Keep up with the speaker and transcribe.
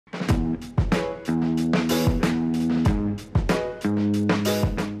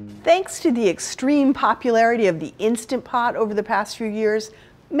Thanks to the extreme popularity of the Instant Pot over the past few years,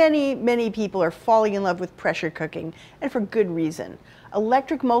 many people are falling in love with pressure cooking, and for good reason.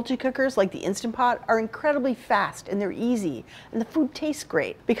 Electric multi-cookers like the Instant Pot are incredibly fast and they're easy, and the food tastes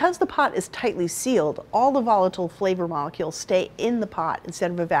great. Because the pot is tightly sealed, all the volatile flavor molecules stay in the pot instead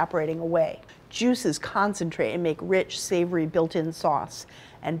of evaporating away. Juices concentrate and make rich, savory built-in sauce.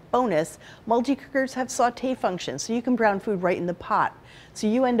 And bonus, multi-cookers have sauté functions, so you can brown food right in the pot. So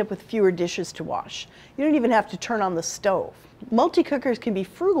you end up with fewer dishes to wash. You don't even have to turn on the stove. Multi-cookers can be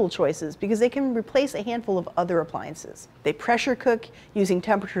frugal choices because they can replace a handful of other appliances. They pressure cook using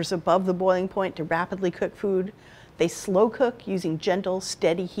temperatures above the boiling point to rapidly cook food. They slow cook using gentle,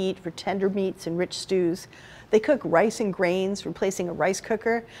 steady heat for tender meats and rich stews. They cook rice and grains, replacing a rice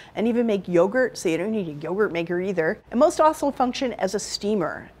cooker, and even make yogurt, so you don't need a yogurt maker either. And most also function as a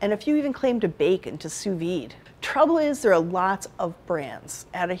steamer, and a few even claim to bake and to sous vide. Trouble is, there are lots of brands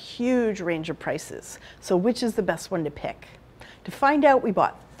at a huge range of prices, so which is the best one to pick? To find out, we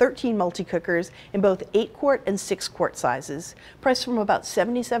bought 13 multi-cookers in both 8-quart and 6-quart sizes, priced from about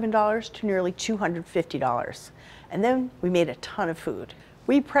 $77 to nearly $250. And then we made a ton of food.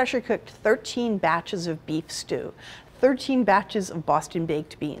 We pressure cooked 13 batches of beef stew, 13 batches of Boston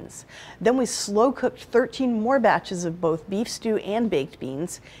baked beans. Then we slow cooked 13 more batches of both beef stew and baked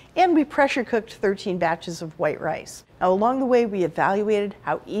beans, and we pressure cooked 13 batches of white rice. Now along the way we evaluated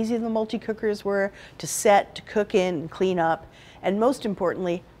how easy the multi-cookers were to set, to cook in, and clean up, and most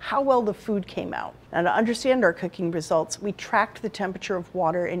importantly, how well the food came out. Now to understand our cooking results, we tracked the temperature of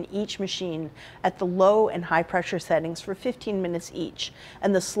water in each machine at the low and high pressure settings for 15 minutes each,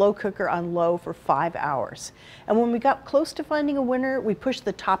 and the slow cooker on low for 5 hours. And when we got close to finding a winner, we pushed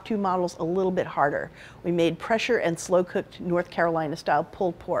the top 2 models a little bit harder. We made pressure and slow cooked North Carolina style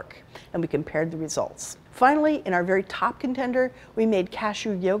pulled pork, and we compared the results. Finally, in our very top contender, we made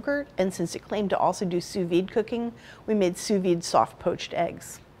cashew yogurt, and since it claimed to also do sous vide cooking, we made sous vide soft poached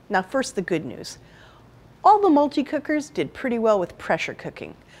eggs. Now first, the good news. All the multi-cookers did pretty well with pressure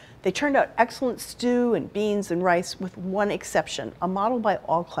cooking. They turned out excellent stew and beans and rice, with one exception, a model by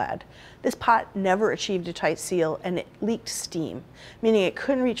Allclad. This pot never achieved a tight seal and it leaked steam, meaning it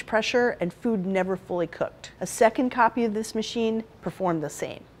couldn't reach pressure and food never fully cooked. A second copy of this machine performed the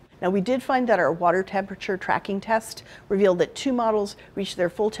same. Now we did find that our water temperature tracking test revealed that 2 models reached their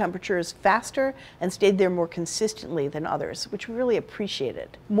full temperatures faster and stayed there more consistently than others, which we really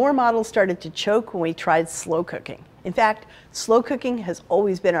appreciated. More models started to choke when we tried slow cooking. In fact, slow cooking has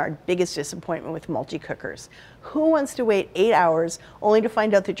always been our biggest disappointment with multi-cookers. Who wants to wait 8 hours only to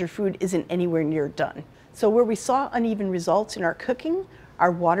find out that your food isn't anywhere near done? So where we saw uneven results in our cooking,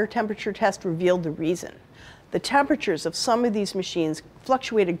 our water temperature test revealed the reason. The temperatures of some of these machines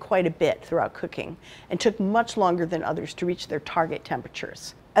fluctuated quite a bit throughout cooking and took much longer than others to reach their target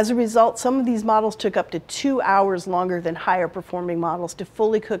temperatures. As a result, some of these models took up to 2 hours longer than higher performing models to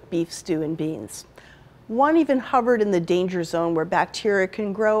fully cook beef stew and beans. One even hovered in the danger zone where bacteria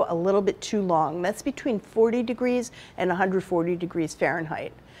can grow a little bit too long. That's between 40 degrees and 140 degrees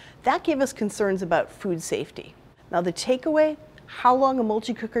Fahrenheit. That gave us concerns about food safety. Now the takeaway? How long a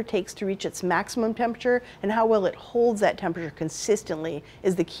multi-cooker takes to reach its maximum temperature and how well it holds that temperature consistently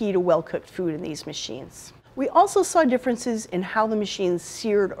is the key to well-cooked food in these machines. We also saw differences in how the machines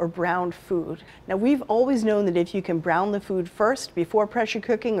seared or browned food. Now we've always known that if you can brown the food first before pressure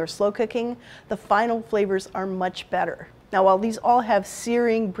cooking or slow cooking, the final flavors are much better. Now while these all have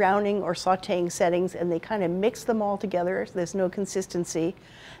searing, browning, or sautéing settings and they kind of mix them all together, so there's no consistency,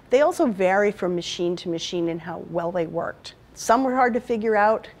 they also vary from machine to machine in how well they worked. Some were hard to figure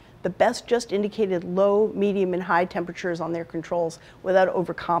out. The best just indicated low, medium, and high temperatures on their controls without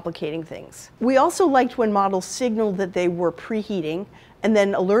overcomplicating things. We also liked when models signaled that they were preheating and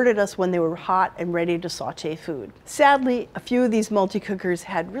then alerted us when they were hot and ready to saute food. Sadly, a few of these multi-cookers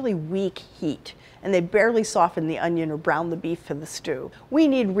had really weak heat, and they barely softened the onion or browned the beef for the stew. We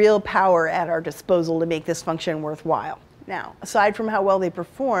need real power at our disposal to make this function worthwhile. Now, aside from how well they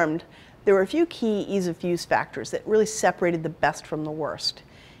performed, there were a few key ease of use factors that really separated the best from the worst.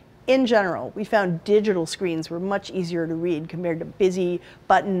 In general, we found digital screens were much easier to read compared to busy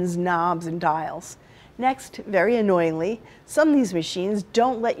buttons, knobs, and dials. Next, very annoyingly, some of these machines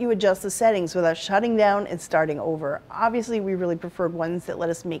don't let you adjust the settings without shutting down and starting over. Obviously, we really preferred ones that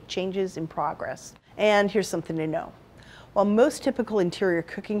let us make changes in progress. And here's something to know. While most typical interior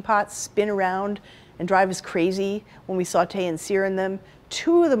cooking pots spin around and drive us crazy when we saute and sear in them,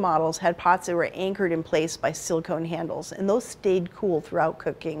 2 of the models had pots that were anchored in place by silicone handles, and those stayed cool throughout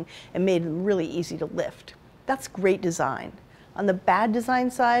cooking and made them really easy to lift. That's great design. On the bad design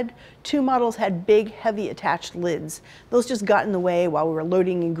side, 2 models had big, heavy attached lids. Those just got in the way while we were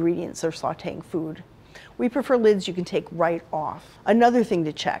loading ingredients or sauteing food. We prefer lids you can take right off. Another thing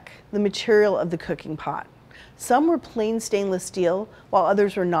to check, the material of the cooking pot. Some were plain stainless steel, while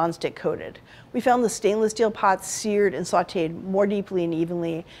others were nonstick coated. We found the stainless steel pots seared and sauteed more deeply and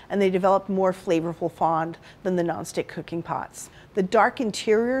evenly, and they developed more flavorful fond than the nonstick cooking pots. The dark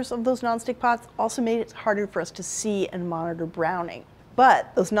interiors of those nonstick pots also made it harder for us to see and monitor browning.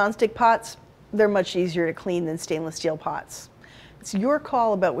 But those nonstick pots, they're much easier to clean than stainless steel pots. It's your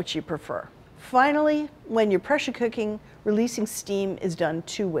call about which you prefer. Finally, when you're pressure cooking, releasing steam is done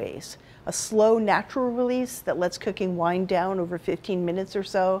 2 ways. A slow natural release that lets cooking wind down over 15 minutes or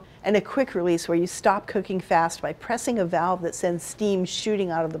so, and a quick release where you stop cooking fast by pressing a valve that sends steam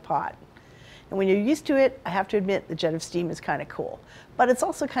shooting out of the pot. And when you're used to it, I have to admit the jet of steam is kind of cool, but it's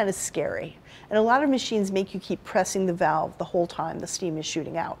also kind of scary. And a lot of machines make you keep pressing the valve the whole time the steam is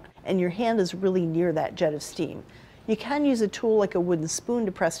shooting out, and your hand is really near that jet of steam. You can use a tool like a wooden spoon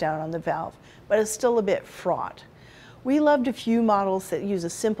to press down on the valve, but it's still a bit fraught. We loved a few models that use a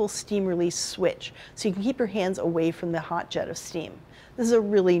simple steam release switch, so you can keep your hands away from the hot jet of steam. This is a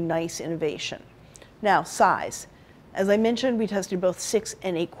really nice innovation. Now, size. As I mentioned, we tested both 6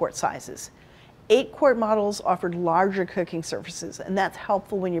 and 8 quart sizes. 8-quart models offered larger cooking surfaces, and that's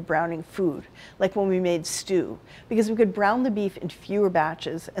helpful when you're browning food, like when we made stew, because we could brown the beef in fewer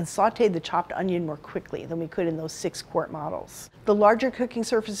batches and saute the chopped onion more quickly than we could in those 6-quart models. The larger cooking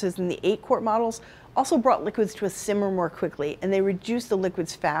surfaces in the 8-quart models also brought liquids to a simmer more quickly, and they reduced the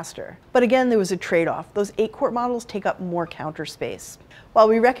liquids faster. But again, there was a trade-off. Those 8-quart models take up more counter space. While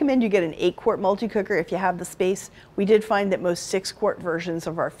we recommend you get an 8-quart multi-cooker if you have the space, we did find that most 6-quart versions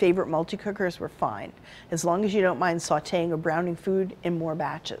of our favorite multi-cookers were fine, as long as you don't mind sauteing or browning food in more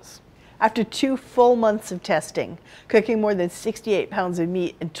batches. After 2 full months of testing, cooking more than 68 pounds of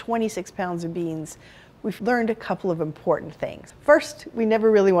meat and 26 pounds of beans, we've learned a couple of important things. First, we never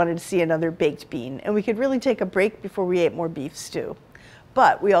really wanted to see another baked bean, and we could really take a break before we ate more beef stew.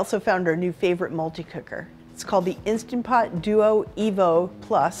 But we also found our new favorite multi-cooker. It's called the Instant Pot Duo Evo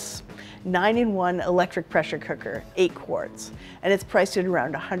Plus 9-in-1 electric pressure cooker, 8 quarts, and it's priced at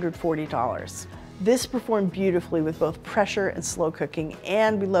around $140. This performed beautifully with both pressure and slow cooking,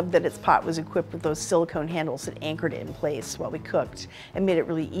 and we loved that its pot was equipped with those silicone handles that anchored it in place while we cooked and made it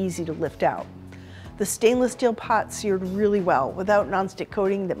really easy to lift out. The stainless steel pot seared really well without nonstick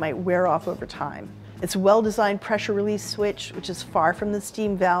coating that might wear off over time. Its well-designed pressure release switch, which is far from the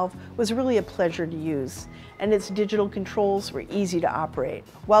steam valve, was really a pleasure to use, and its digital controls were easy to operate.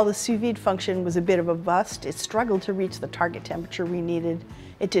 While the sous vide function was a bit of a bust, it struggled to reach the target temperature we needed.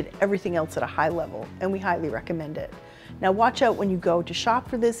 It did everything else at a high level, and we highly recommend it. Now watch out when you go to shop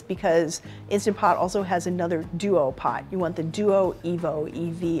for this, because Instant Pot also has another Duo pot. You want the Duo Evo,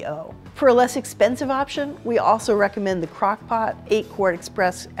 EVO. For a less expensive option, we also recommend the Crock-Pot 8-quart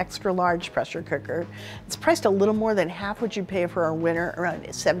Express Extra Large pressure cooker. It's priced a little more than half what you'd pay for our winner, around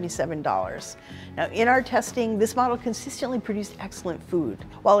 $77. Now in our testing, this model consistently produced excellent food.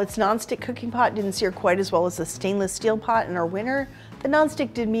 While its nonstick cooking pot didn't sear quite as well as the stainless steel pot in our winner, the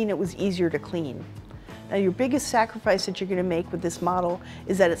nonstick did mean it was easier to clean. Now your biggest sacrifice that you're going to make with this model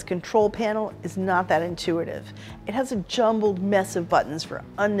is that its control panel is not that intuitive. It has a jumbled mess of buttons for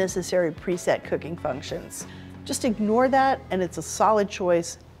unnecessary preset cooking functions. Just ignore that, and it's a solid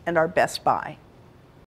choice and our best buy.